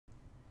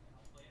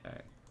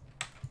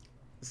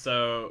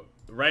So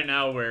right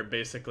now we're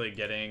basically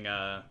getting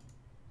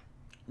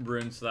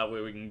runes so that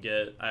way we can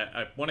get.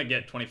 I want to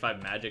get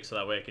 25 magic so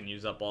that way I can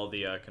use up all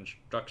the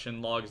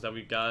construction logs that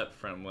we got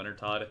from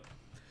wintertodt.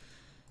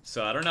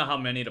 So I don't know how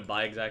many to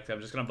buy exactly. I'm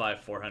just gonna buy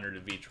 400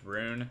 of each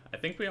rune. I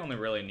think we only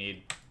really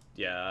need.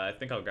 Yeah, I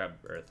think I'll grab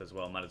earth as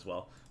well. Might as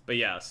well. But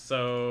yeah,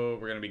 so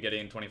we're gonna be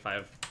getting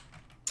 25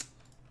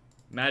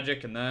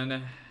 magic, and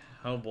then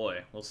oh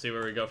boy, we'll see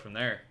where we go from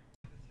there.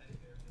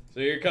 So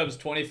here comes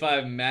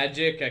 25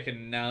 magic. I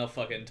can now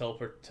fucking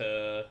teleport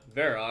to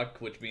Varrock,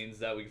 which means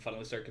that we can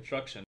finally start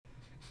construction.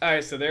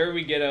 Alright, so there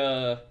we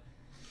get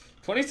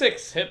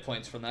 26 hit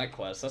points from that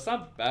quest. That's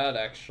not bad,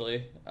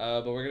 actually.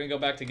 But we're gonna go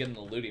back to getting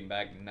the looting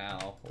bag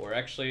now. Or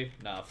actually,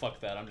 nah, fuck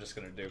that. I'm just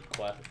gonna do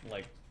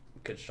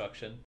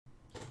construction.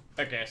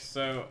 Okay,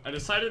 so I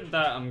decided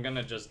that I'm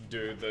gonna just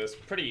do this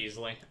pretty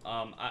easily.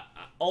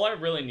 All I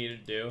really need to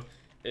do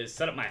is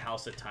set up my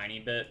house a tiny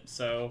bit.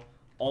 So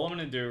all I'm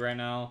gonna do right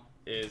now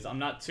is I'm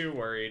not too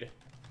worried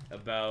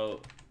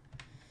about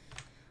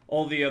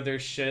all the other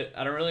shit.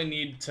 I don't really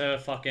need to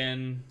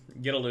fucking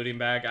get a looting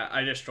bag.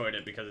 I destroyed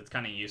it because it's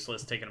kind of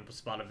useless taking up a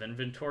spot of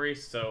inventory.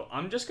 So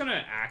I'm just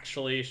gonna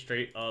actually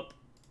straight up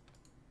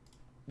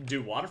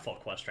do waterfall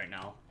quest right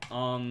now.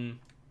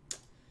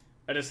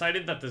 I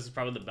decided that this is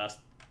probably the best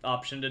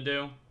option to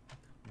do,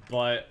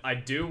 but I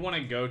do want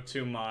to go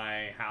to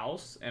my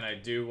house and I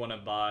do want to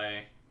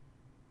buy.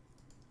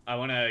 I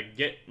want to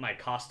get my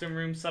costume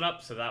room set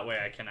up so that way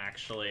I can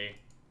actually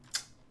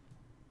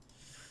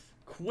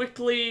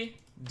quickly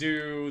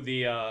do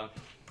the, I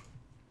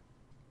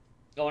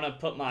want to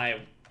put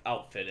my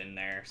outfit in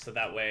there so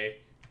that way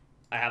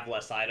I have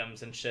less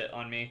items and shit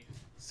on me.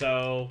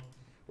 So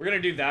we're going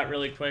to do that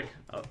really quick.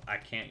 Oh, I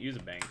can't use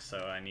a bank, so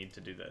I need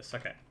to do this.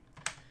 Okay.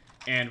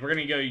 And we're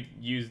going to go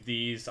use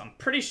these. I'm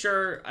pretty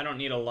sure I don't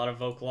need a lot of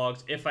Vogue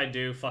logs. If I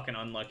do, fucking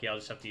unlucky, I'll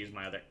just have to use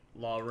my other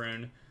law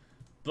rune.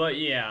 But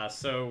yeah,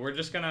 so we're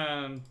just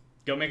gonna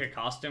go make a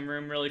costume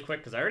room really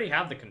quick because I already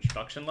have the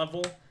construction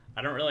level.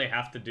 I don't really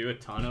have to do a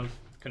ton of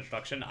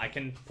construction. I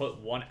can put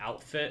one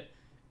outfit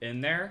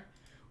in there,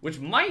 which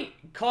might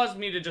cause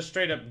me to just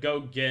straight up go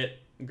get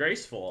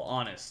graceful,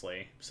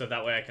 honestly. So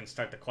that way I can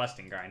start the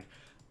questing grind.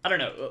 I don't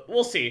know.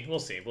 We'll see. We'll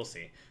see. We'll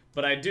see.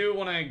 But I do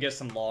want to get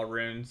some law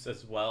runes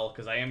as well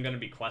because I am going to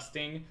be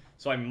questing.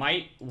 So I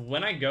might,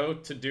 when I go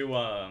to do,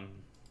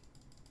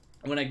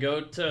 when I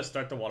go to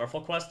start the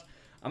waterfall quest,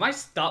 I might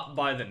stop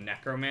by the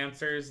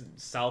necromancers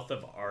south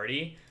of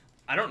Artie.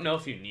 I don't know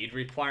if you need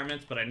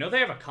requirements, but I know they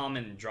have a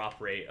common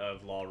drop rate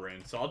of law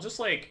runes. So I'll just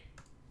like,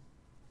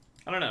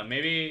 I don't know,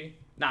 maybe,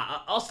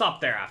 nah, I'll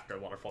stop there after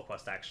waterfall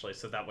quest actually.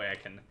 So that way I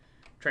can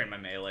train my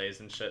melees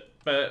and shit.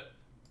 But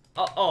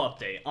I'll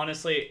update.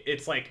 Honestly,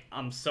 it's like,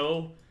 I'm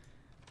so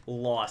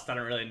lost. I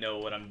don't really know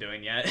what I'm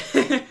doing yet.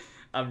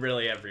 I'm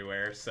really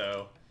everywhere.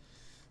 So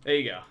there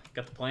you go.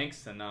 Got the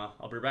planks and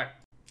I'll be back.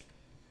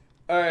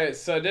 Alright,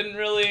 so I didn't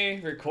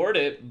really record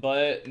it,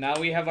 but now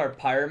we have our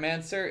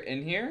pyromancer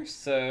in here.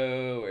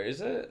 So, where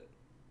is it?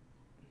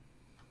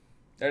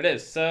 There it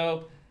is.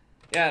 So,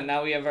 yeah,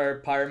 now we have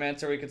our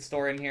pyromancer we could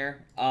store in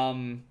here.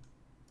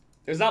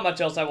 There's not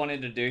much else I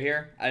wanted to do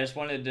here. I just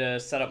wanted to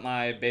set up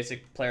my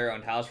basic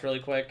player-owned house really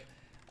quick.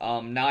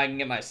 Now I can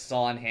get my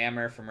saw and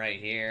hammer from right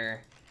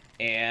here.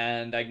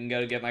 And I can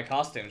go get my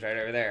costumes right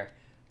over there.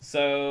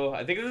 So,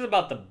 I think this is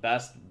about the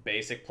best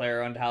basic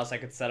player-owned house I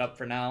could set up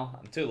for now.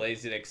 I'm too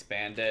lazy to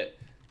expand it.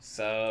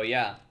 So,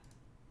 yeah.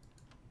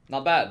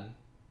 Not bad.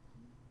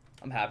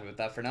 I'm happy with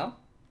that for now.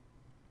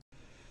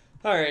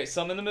 Alright,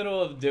 so I'm in the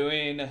middle of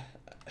doing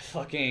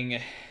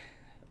fucking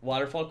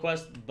waterfall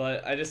quest,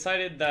 but I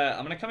decided that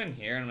I'm going to come in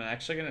here and I'm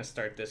actually going to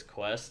start this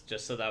quest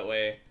just so that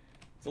way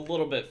it's a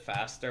little bit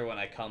faster when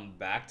I come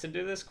back to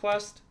do this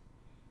quest.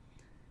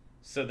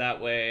 So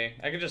that way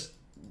I can just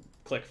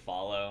click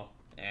follow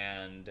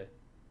and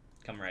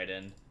come right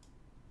in.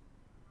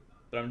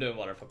 But I'm doing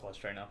waterfall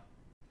quest right now.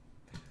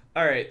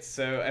 Alright,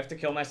 so I have to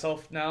kill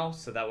myself now,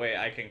 so that way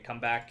I can come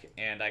back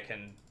and I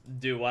can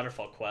do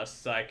waterfall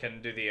quest, so I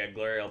can do the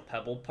Glorial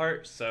Pebble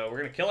part. So we're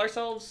gonna kill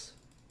ourselves.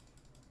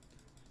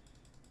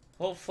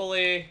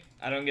 Hopefully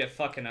I don't get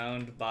fucking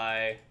owned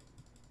by,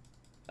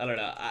 I don't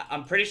know.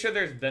 I'm pretty sure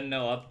there's been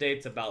no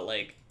updates about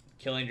like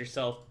killing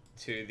yourself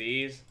to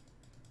these.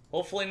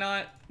 Hopefully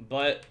not,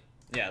 but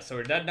yeah, so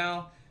we're dead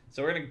now.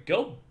 So we're gonna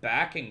go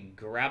back and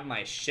grab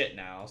my shit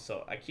now.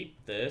 So I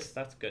keep this,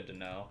 that's good to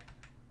know.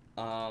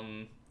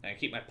 And I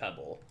keep my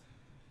pebble.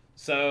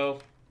 So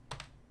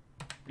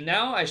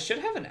now I should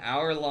have an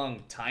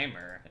hour-long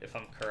timer, if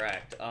I'm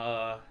correct.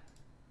 I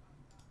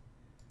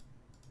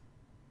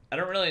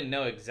don't really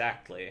know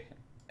exactly.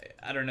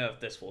 I don't know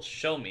if this will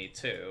show me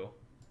too.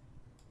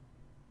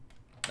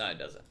 No, it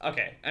doesn't.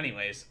 Okay,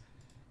 anyways.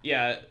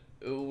 Yeah,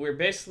 we're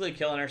basically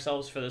killing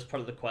ourselves for this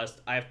part of the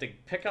quest. I have to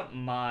pick up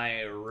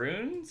my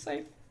runes,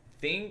 I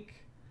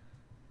think.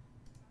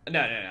 No.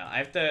 I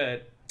have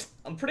to...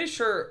 I'm pretty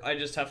sure I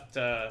just have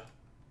to...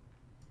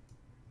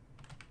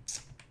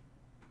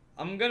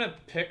 I'm gonna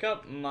pick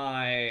up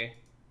my...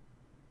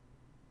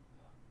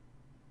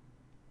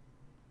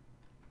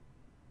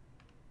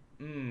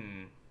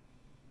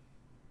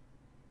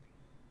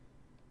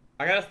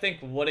 I gotta think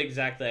what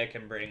exactly I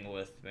can bring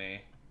with me.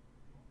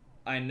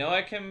 I know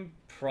I can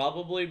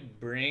probably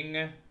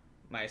bring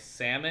my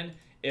salmon.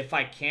 If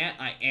I can't,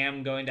 I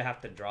am going to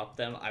have to drop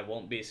them. I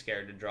won't be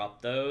scared to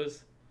drop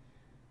those.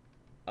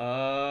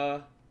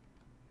 But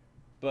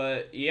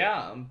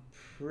yeah, I'm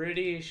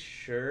pretty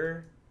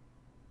sure.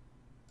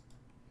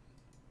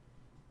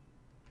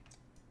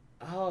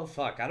 Oh,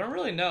 fuck. I don't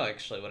really know,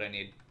 actually, what I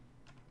need.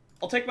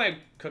 I'll take my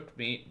cooked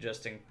meat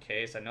just in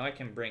case. I know I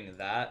can bring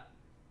that.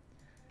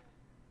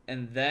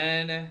 And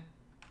then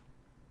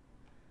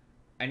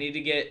I need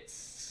to get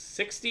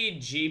 60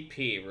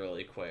 GP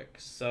really quick.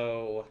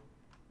 So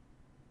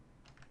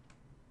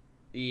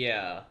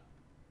yeah.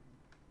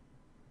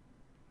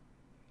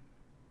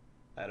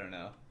 I don't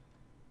know.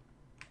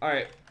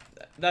 Alright.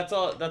 That's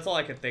all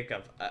I can think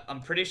of.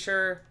 I'm pretty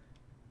sure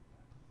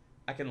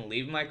I can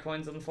leave my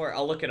coins on the floor.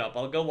 I'll look it up.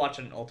 I'll go watch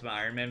an Ultimate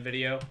Iron Man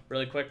video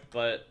really quick,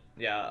 but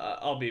yeah,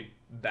 I'll be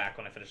back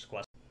when I finish the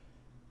quest.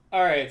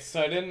 Alright,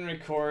 so I didn't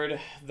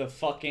record the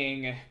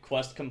fucking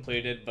quest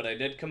completed, but I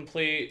did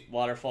complete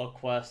Waterfall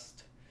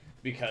quest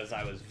because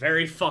I was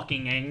very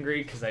fucking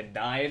angry because I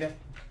died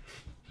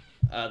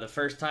the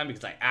first time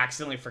because I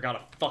accidentally forgot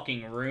a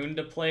fucking rune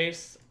to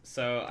place.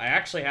 So I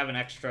actually have an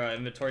extra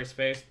inventory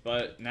space,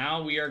 but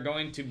now we are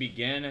going to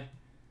begin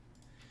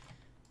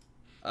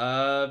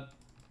the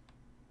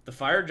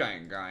Fire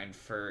Giant grind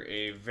for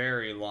a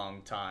very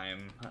long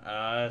time.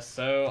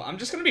 So I'm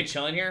just going to be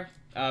chilling here.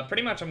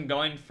 Pretty much I'm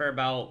going for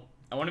about,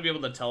 I want to be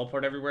able to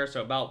teleport everywhere,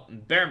 so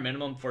about bare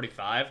minimum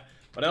 45.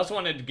 But I also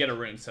wanted to get a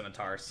rune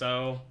scimitar,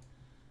 so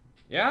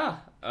yeah,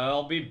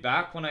 I'll be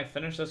back when I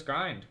finish this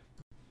grind.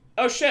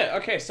 Oh shit,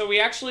 okay, so we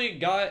actually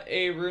got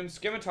a rune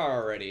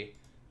scimitar already.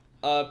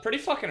 Pretty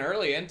fucking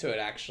early into it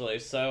actually,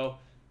 so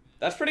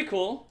that's pretty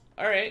cool.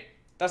 Alright,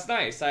 that's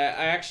nice, I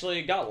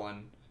actually got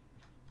one.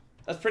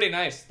 That's pretty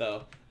nice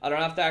though. I don't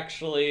have to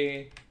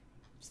actually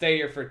stay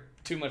here for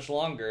too much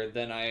longer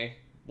than I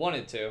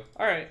wanted to.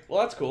 Alright,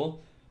 well that's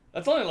cool.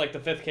 That's only like the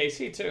 5th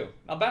KC too.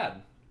 Not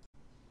bad.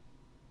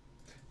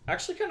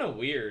 Actually kind of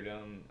weird.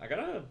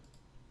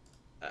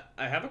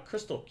 I have a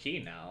crystal key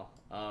now.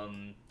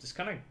 Just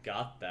kind of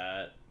got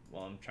that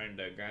while I'm trying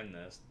to grind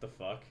this. The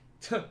fuck?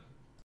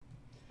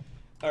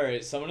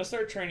 Alright, so I'm gonna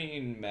start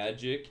training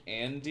magic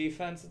and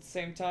defense at the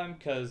same time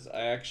because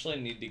I actually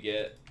need to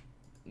get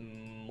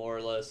more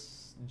or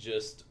less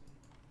just...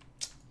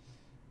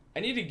 I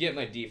need to get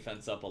my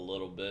defense up a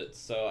little bit,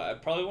 so I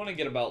probably want to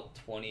get about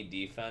 20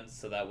 defense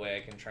so that way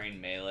I can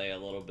train melee a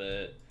little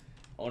bit.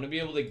 I want to be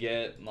able to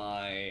get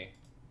my...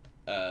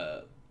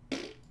 Sorry,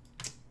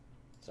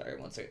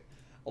 one second.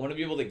 I want to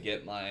be able to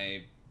get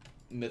my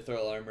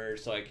mithril armor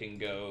so I can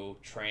go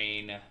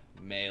train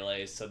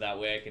melee so that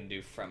way I can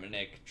do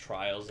Fremenic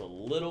trials a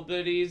little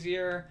bit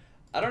easier.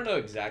 I don't know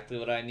exactly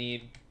what I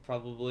need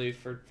probably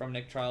for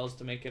Fremenic trials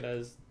to make it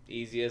as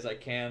easy as I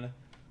can.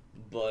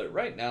 But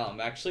right now,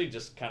 I'm actually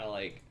just kind of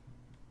like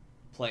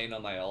playing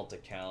on my alt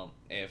account,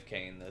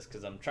 AFKing this,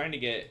 because I'm trying to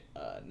get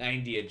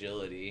 90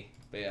 agility.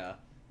 But yeah,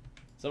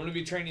 so I'm going to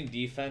be training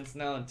defense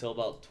now until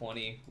about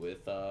 20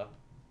 with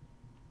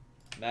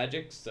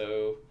magic.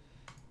 So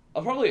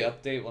I'll probably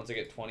update once I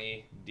get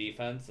 20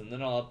 defense, and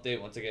then I'll update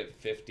once I get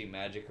 50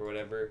 magic or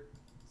whatever.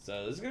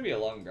 So this is going to be a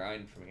long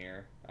grind from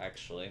here,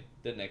 actually.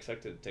 Didn't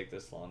expect it to take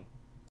this long.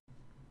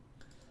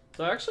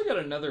 So I actually got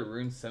another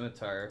rune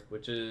scimitar,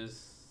 which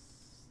is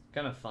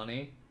kind of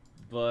funny,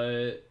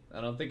 but I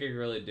don't think I can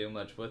really do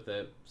much with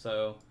it,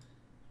 so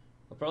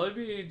I'll probably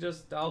be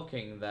just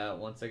alking that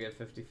once I get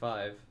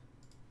 55.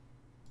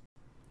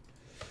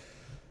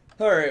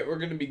 Alright, we're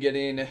going to be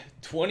getting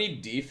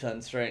 20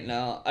 defense right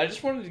now. I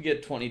just wanted to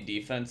get 20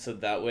 defense so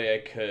that way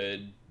I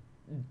could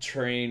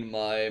train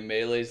my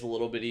melees a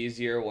little bit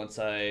easier once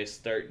I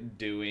start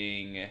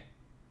doing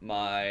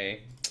my...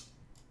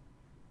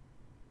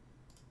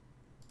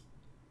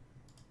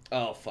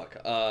 Oh, fuck.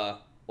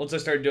 Once I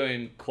start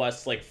doing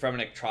quests like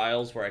Fremenic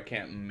Trials where I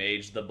can't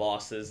mage the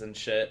bosses and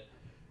shit,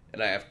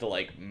 and I have to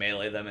like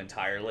melee them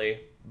entirely.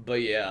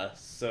 But yeah,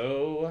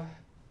 so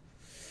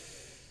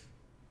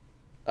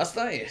that's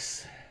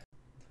nice.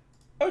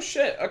 Oh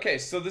shit, okay,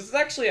 so this is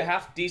actually a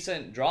half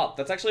decent drop.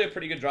 That's actually a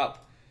pretty good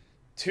drop.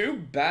 Too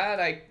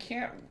bad I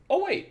can't...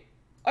 Oh wait,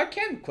 I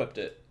can equip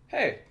it.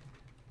 Hey,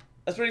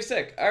 that's pretty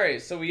sick.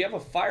 Alright, so we have a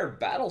fire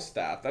battle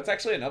staff. That's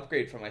actually an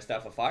upgrade from my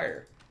staff of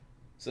fire.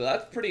 So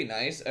that's pretty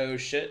nice. Oh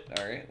shit.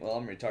 Alright, well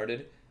I'm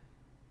retarded.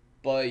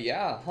 But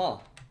yeah, huh.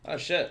 Oh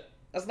shit.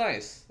 That's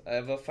nice. I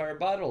have a fire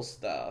battle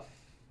staff.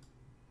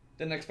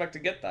 Didn't expect to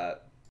get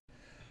that.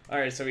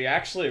 Alright, so we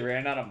actually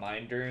ran out of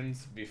mind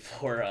runes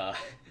before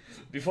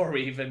before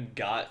we even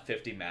got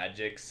 50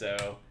 magic,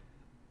 so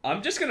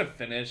I'm just gonna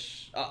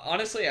finish.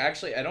 Honestly,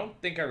 actually, I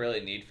don't think I really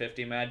need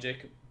 50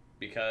 magic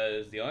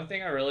because the only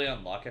thing I really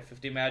unlock at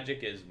 50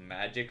 magic is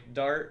Magic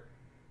Dart,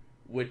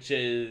 which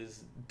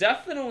is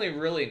definitely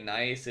really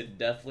nice. It'd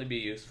definitely be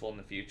useful in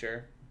the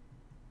future.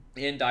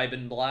 And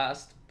Diamond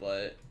Blast,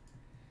 but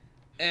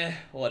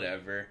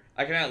whatever.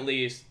 I can at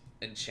least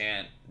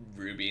enchant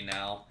Ruby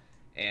now,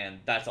 and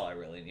that's all I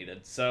really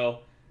needed. So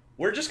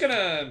we're just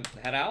gonna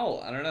head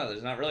out. I don't know.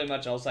 There's not really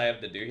much else I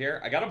have to do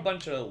here. I got a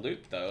bunch of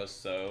loot though,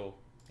 so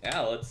yeah,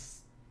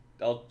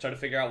 I'll try to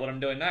figure out what I'm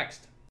doing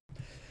next.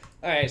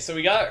 Alright, so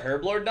we got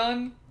Herblore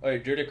done, or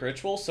Druidic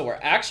Ritual, so we're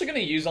actually gonna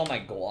use all my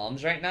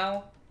Guams right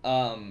now.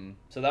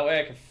 So that way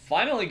I can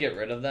finally get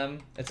rid of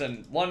them. It's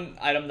one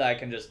item that I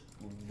can just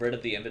rid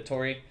of the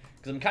inventory,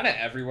 because I'm kind of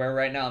everywhere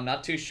right now. I'm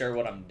not too sure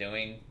what I'm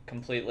doing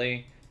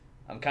completely.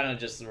 I'm kind of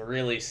just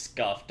really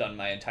scuffed on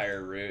my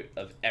entire route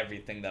of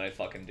everything that I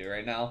fucking do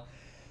right now.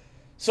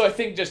 So I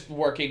think just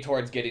working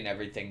towards getting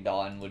everything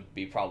done would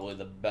be probably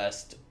the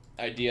best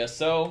idea.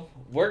 So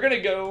we're gonna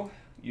go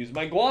use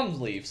my Guam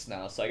leaves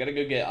now. So I gotta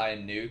go get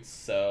iron newts,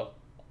 so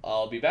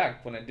I'll be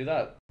back when I do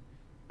that.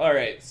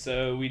 Alright,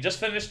 so we just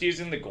finished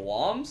using the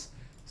Guams.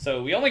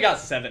 So we only got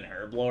 7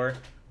 Herblore.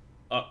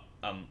 Oh,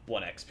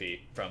 1 XP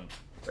from...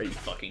 Are you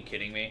fucking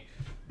kidding me?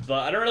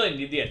 But I don't really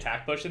need the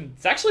attack potion.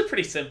 It's actually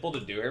pretty simple to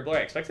do Herblore. I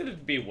expected it to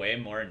be way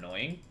more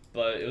annoying,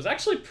 but it was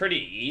actually pretty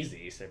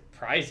easy,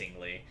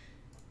 surprisingly.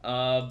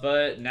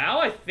 But now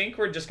I think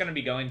we're just gonna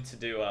be going to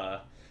do,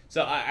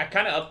 so I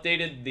kind of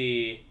updated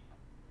the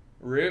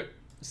route.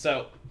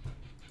 So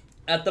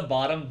at the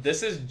bottom,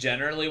 this is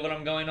generally what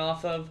I'm going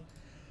off of.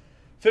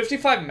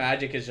 55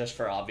 magic is just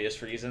for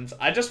obvious reasons.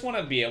 I just want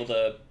to be able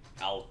to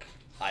alch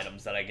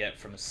items that I get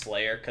from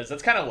Slayer, because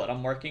that's kind of what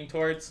I'm working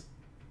towards.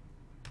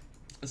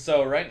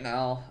 So right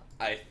now,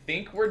 I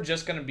think we're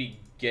just going to be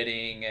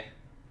getting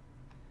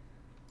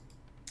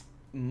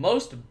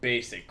most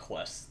basic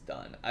quests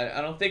done.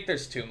 I don't think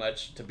there's too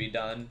much to be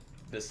done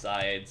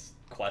besides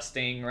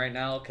questing right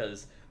now,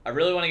 because I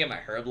really want to get my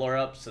Herblore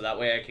up, so that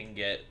way I can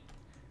get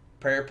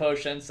prayer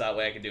potions, so that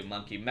way I can do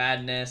Monkey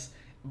Madness.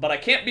 But I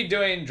can't be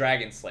doing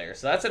Dragon Slayer,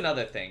 so that's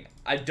another thing.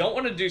 I don't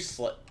want to do,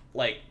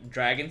 like,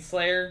 Dragon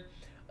Slayer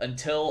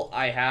until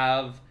I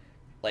have,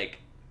 like,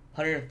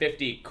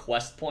 150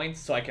 quest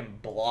points so I can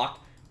block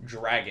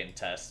Dragon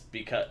tests,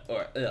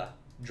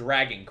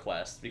 Dragon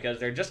quests, because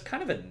they're just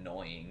kind of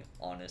annoying,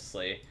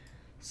 honestly.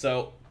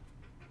 So,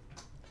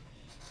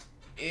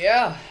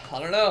 yeah, I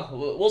don't know.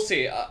 We'll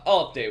see.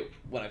 I'll update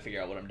when I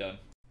figure out what I'm doing.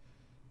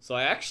 So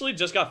I actually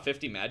just got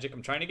 50 magic.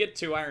 I'm trying to get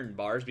 2 iron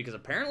bars because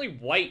apparently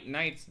White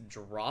Knights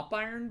drop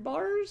iron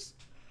bars.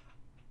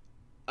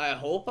 I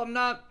hope I'm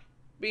not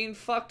being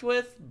fucked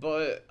with,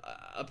 but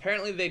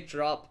apparently they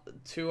drop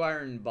 2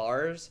 iron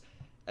bars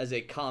as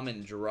a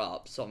common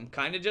drop. So I'm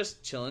kind of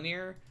just chilling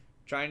here,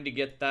 trying to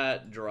get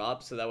that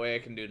drop so that way I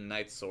can do the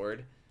Knight's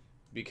Sword.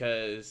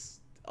 Because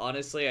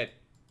honestly, I'm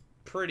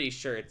pretty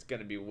sure it's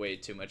going to be way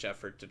too much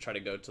effort to try to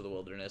go to the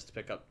wilderness to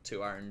pick up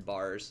 2 iron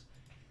bars.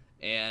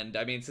 And,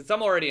 I mean, since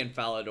I'm already in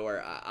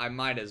Falador, I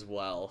might as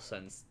well,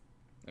 since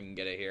I can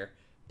get it here.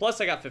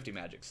 Plus, I got 50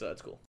 magic, so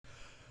that's cool.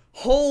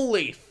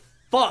 Holy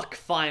fuck,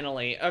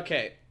 finally.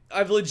 Okay,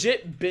 I've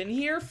legit been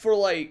here for,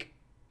 like...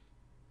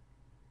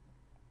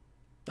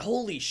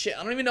 Holy shit,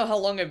 I don't even know how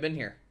long I've been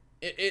here.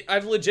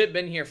 I've legit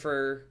been here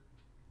for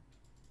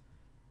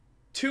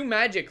 2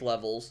 magic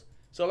levels,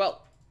 so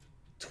about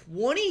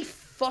 20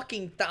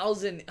 fucking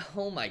thousand.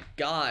 Oh my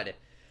god.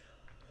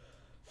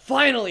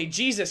 Finally,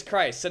 Jesus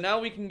Christ. So now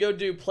we can go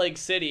do Plague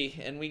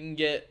City, and we can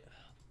get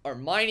our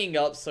mining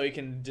up so we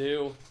can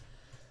do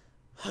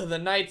the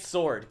Knight's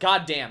Sword.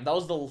 God damn, that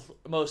was the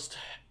most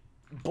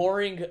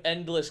boring,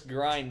 endless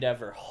grind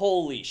ever.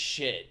 Holy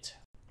shit.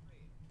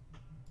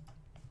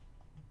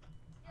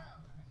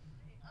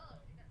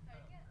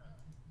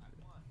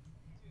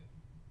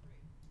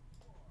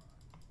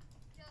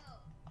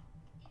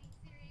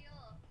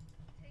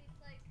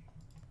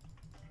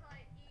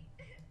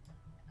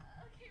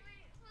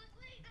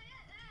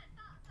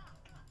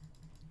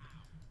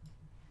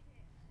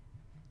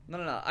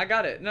 No, I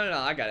got it. No,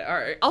 I got it. All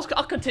right, I'll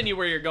continue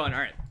where you're going.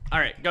 All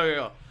right,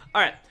 go.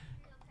 All right,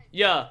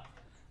 yeah.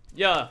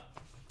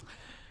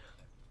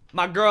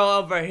 My girl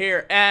over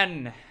here,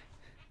 N.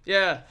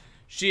 Yeah,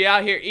 she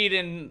out here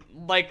eating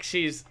like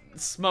she's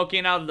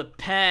smoking out of the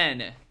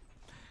pen.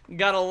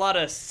 Got a lot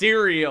of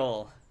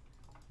cereal.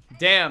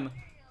 Damn,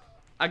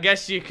 I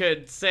guess you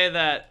could say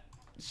that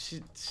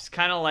she's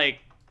kind of like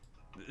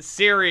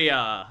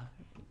Syria.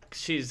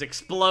 She's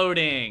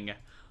exploding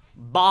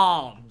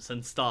bombs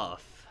and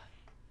stuff.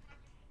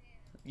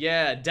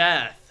 Yeah,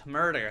 death,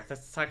 murder.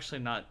 That's actually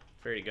not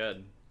very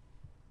good.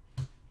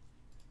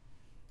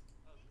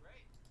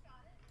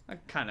 I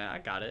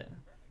got it.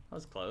 That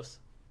was close.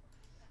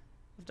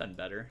 I've done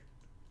better.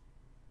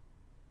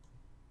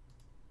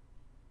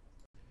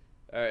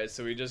 Alright,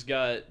 so we just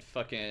got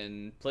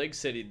fucking Plague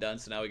City done,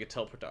 so now we can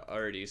teleport to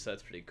Artie, so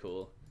that's pretty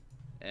cool.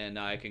 And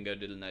now I can go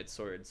do the Knight's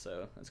Sword,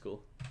 so that's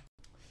cool.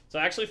 So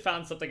I actually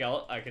found something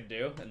else I could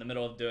do in the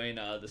middle of doing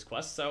this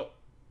quest. So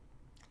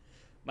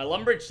my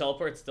Lumbridge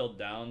teleport's still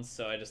down,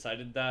 so I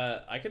decided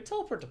that I could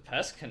teleport to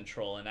Pest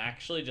Control and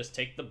actually just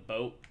take the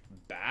boat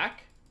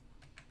back.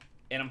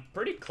 And I'm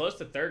pretty close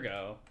to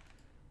Thurgo.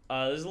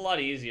 This is a lot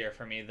easier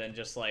for me than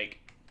just, like,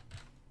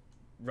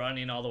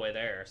 running all the way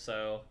there.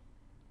 So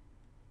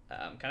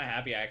I'm kind of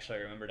happy I actually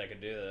remembered I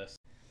could do this.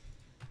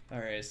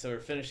 Alright, so we're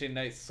finishing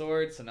Knight's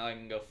Sword, so now I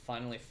can go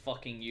finally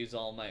fucking use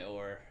all my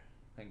ore.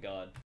 Thank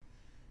God.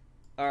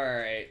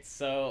 Alright,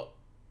 so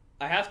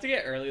I have to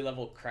get early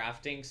level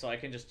crafting so I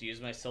can just use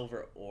my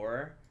silver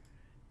ore.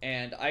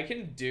 And I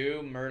can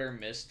do murder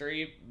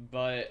mystery,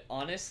 but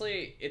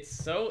honestly, it's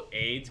so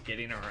AIDS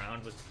getting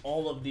around with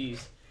all of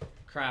these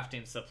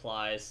crafting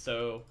supplies,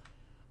 so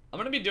I'm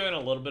going to be doing a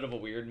little bit of a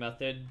weird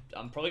method.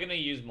 I'm probably going to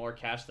use more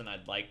cash than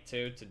I'd like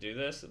to do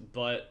this,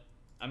 but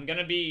I'm going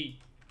to be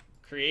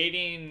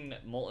creating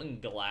molten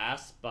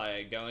glass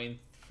by going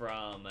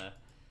from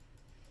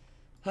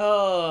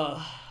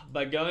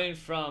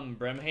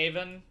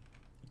Brimhaven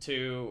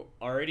to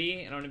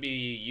Artie, and I'm going to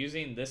be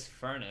using this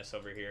furnace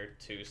over here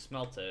to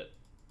smelt it.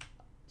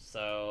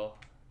 So,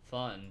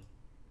 fun.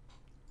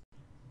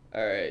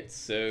 Alright,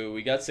 so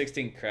we got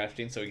 16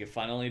 crafting, so we can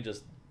finally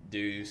just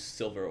do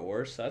silver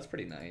ore, so that's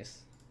pretty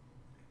nice.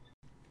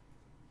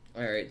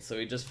 Alright, so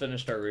we just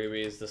finished our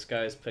rubies. This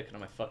guy's picking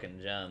on my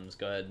fucking gems.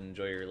 Go ahead and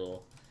enjoy your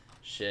little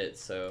shit.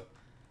 So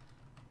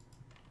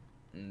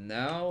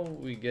now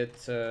we get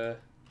to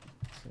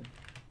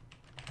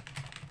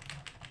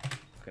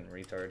fucking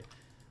retard.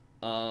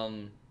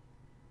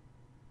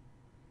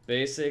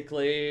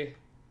 Basically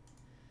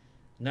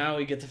now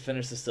we get to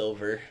finish the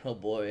silver. Oh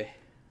boy,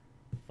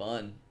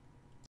 fun.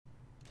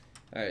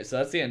 Alright, so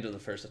that's the end of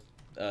the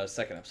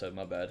second episode,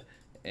 my bad.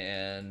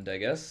 And I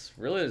guess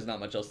really there's not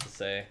much else to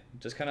say.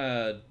 Just kind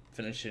of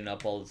finishing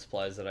up all the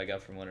supplies that I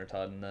got from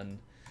wintertodt, and then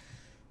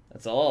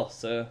that's all.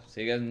 So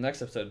see you guys in the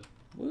next episode.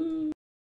 Woo!